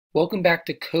Welcome back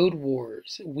to Code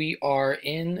Wars. We are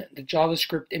in the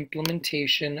JavaScript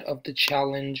implementation of the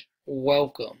challenge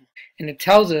Welcome. And it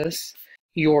tells us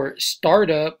your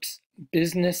startup's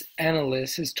business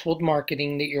analyst has told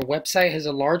marketing that your website has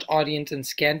a large audience in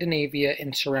Scandinavia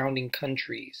and surrounding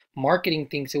countries. Marketing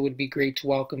thinks it would be great to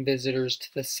welcome visitors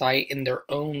to the site in their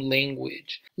own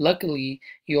language. Luckily,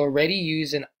 you already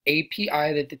use an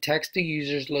API that detects the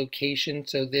user's location,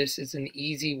 so this is an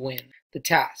easy win. The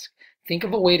task. Think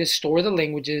of a way to store the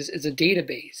languages as a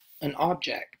database, an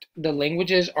object. The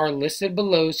languages are listed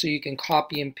below so you can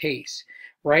copy and paste.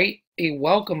 Write a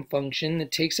welcome function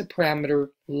that takes a parameter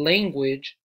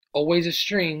language, always a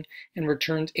string, and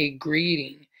returns a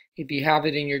greeting if you have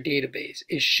it in your database.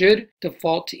 It should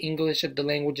default to English if the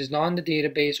language is not in the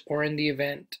database or in the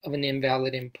event of an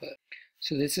invalid input.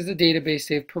 So this is the database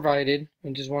they've provided.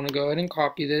 We just want to go ahead and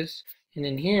copy this. And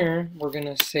in here, we're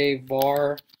going to say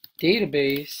var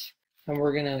database. And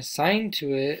we're going to assign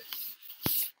to it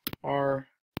our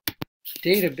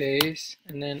database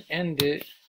and then end it.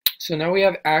 So now we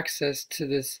have access to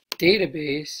this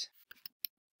database.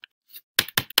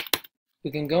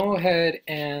 We can go ahead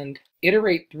and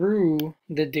iterate through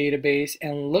the database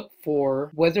and look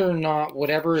for whether or not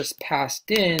whatever is passed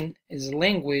in as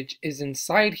language is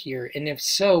inside here. And if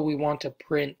so, we want to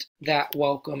print that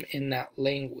welcome in that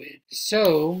language.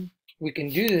 So we can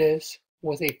do this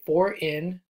with a for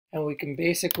in. And we can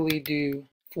basically do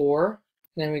for,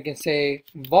 and then we can say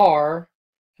var,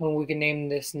 and we can name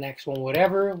this next one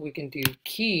whatever. We can do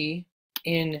key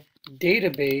in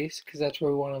database, because that's where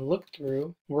we want to look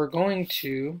through. We're going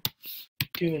to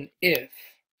do an if,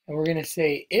 and we're going to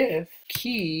say if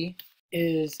key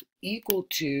is equal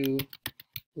to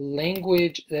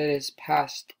language that is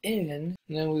passed in, and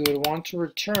then we would want to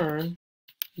return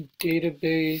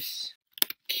database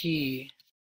key.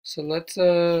 So let's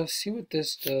see what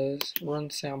this does. Run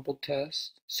sample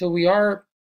test. So we are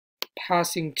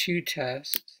passing two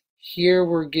tests. Here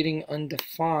we're getting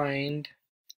undefined.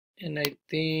 And I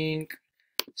think,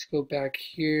 let's go back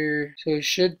here. So it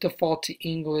should default to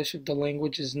English if the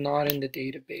language is not in the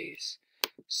database.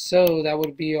 So that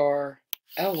would be our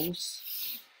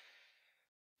else,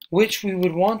 which we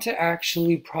would want to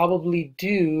actually probably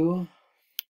do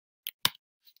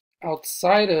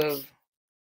outside of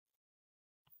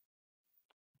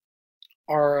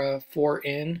our for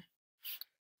in.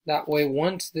 That way,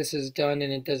 once this is done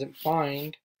and it doesn't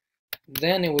find,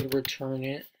 then it would return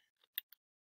it.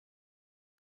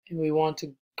 And we want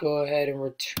to go ahead and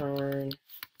return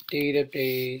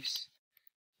database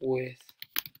with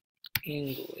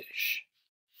English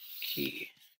key.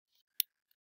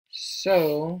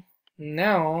 So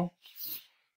now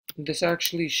this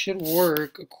actually should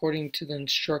work according to the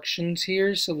instructions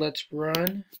here. So let's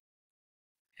run.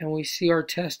 And we see our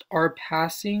tests are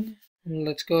passing. And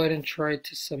let's go ahead and try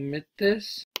to submit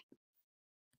this.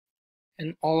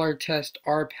 And all our tests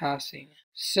are passing.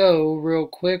 So real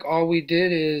quick, all we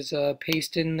did is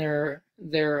paste in their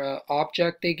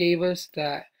object they gave us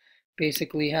that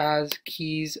basically has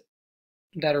keys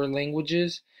that are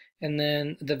languages. And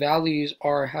then the values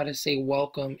are how to say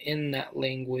welcome in that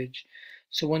language.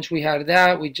 So once we have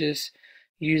that, we just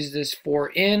use this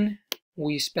for in.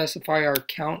 We specify our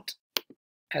count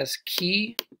as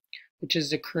key, which is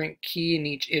the current key in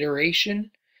each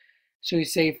iteration. So we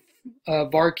say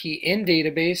var key in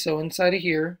database, so inside of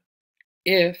here,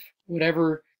 if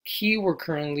whatever key we're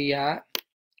currently at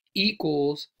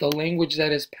equals the language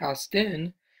that is passed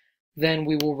in, then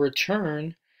we will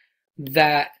return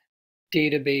that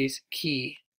database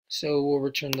key. So we'll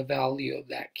return the value of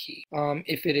that key.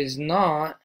 If it is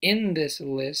not in this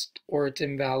list or it's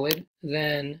invalid,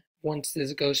 then once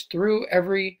this goes through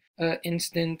every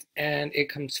instant and it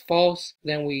comes false,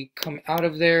 then we come out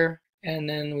of there and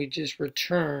then we just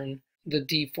return the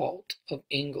default of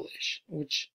English,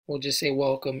 which we'll just say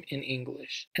welcome in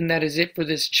English. And that is it for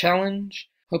this challenge.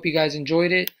 Hope you guys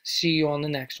enjoyed it. See you on the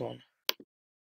next one.